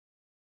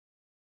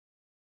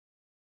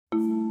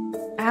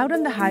Out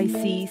on the high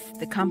seas,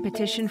 the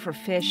competition for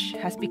fish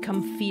has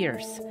become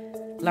fierce.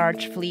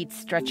 Large fleets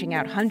stretching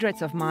out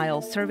hundreds of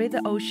miles survey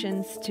the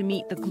oceans to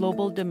meet the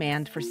global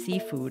demand for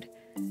seafood.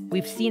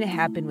 We've seen it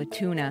happen with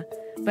tuna,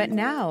 but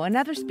now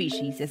another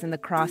species is in the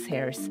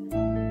crosshairs: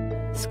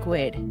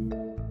 squid.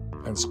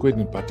 And squid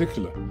in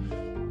particular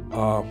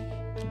are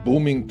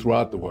booming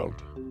throughout the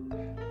world.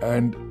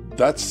 And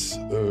that's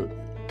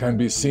can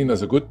be seen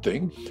as a good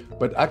thing,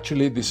 but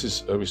actually this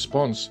is a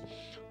response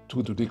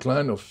to the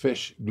decline of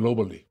fish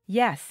globally.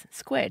 Yes,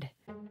 squid.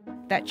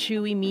 That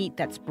chewy meat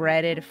that's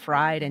breaded,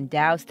 fried, and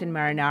doused in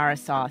marinara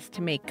sauce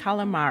to make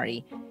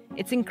calamari.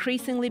 It's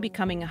increasingly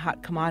becoming a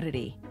hot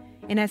commodity.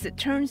 And as it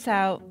turns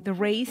out, the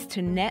race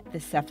to net the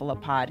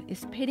cephalopod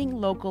is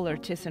pitting local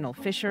artisanal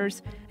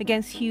fishers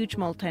against huge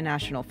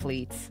multinational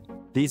fleets.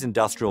 These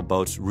industrial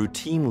boats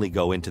routinely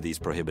go into these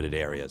prohibited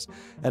areas.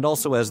 And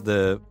also as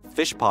the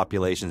fish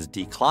populations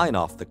decline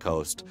off the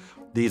coast,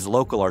 these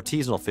local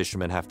artisanal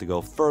fishermen have to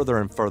go further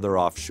and further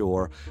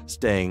offshore,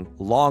 staying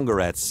longer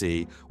at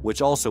sea,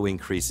 which also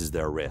increases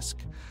their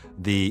risk.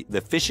 The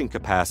fishing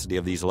capacity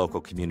of these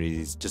local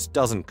communities just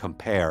doesn't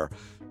compare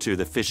to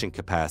the fishing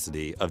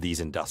capacity of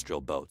these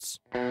industrial boats.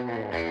 I'm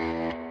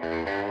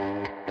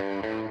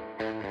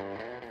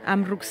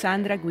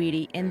Ruxandra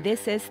Guidi, and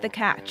this is The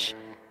Catch,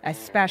 a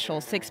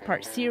special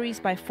 6-part series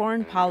by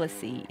Foreign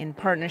Policy in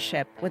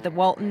partnership with the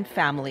Walton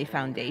Family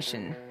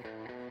Foundation.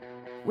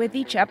 With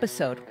each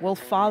episode, we'll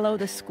follow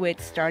the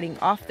squid starting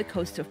off the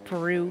coast of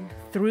Peru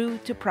through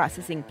to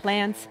processing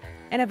plants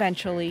and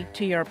eventually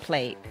to your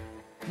plate.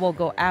 We'll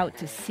go out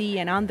to sea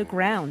and on the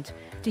ground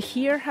to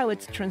hear how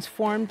it's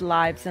transformed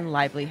lives and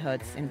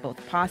livelihoods in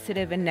both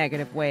positive and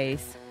negative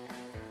ways.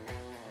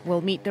 We'll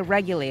meet the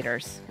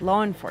regulators,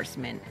 law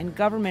enforcement, and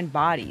government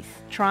bodies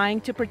trying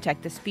to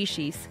protect the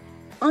species.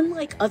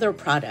 Unlike other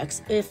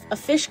products, if a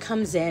fish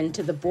comes in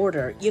to the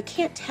border, you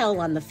can't tell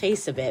on the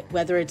face of it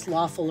whether it's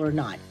lawful or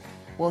not.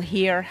 We'll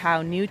hear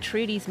how new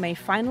treaties may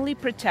finally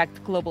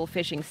protect global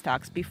fishing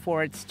stocks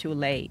before it's too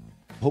late.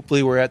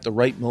 Hopefully we're at the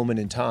right moment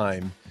in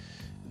time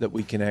that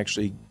we can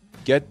actually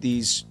get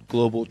these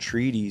global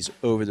treaties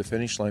over the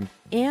finish line.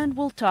 And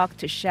we'll talk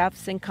to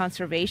chefs and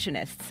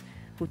conservationists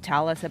who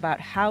tell us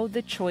about how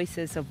the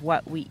choices of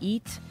what we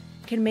eat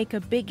can make a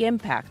big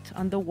impact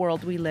on the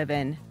world we live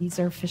in. These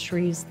are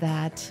fisheries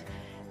that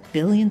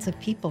billions of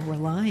people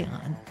rely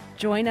on.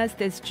 Join us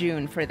this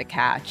June for The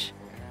Catch,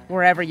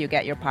 wherever you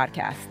get your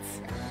podcasts.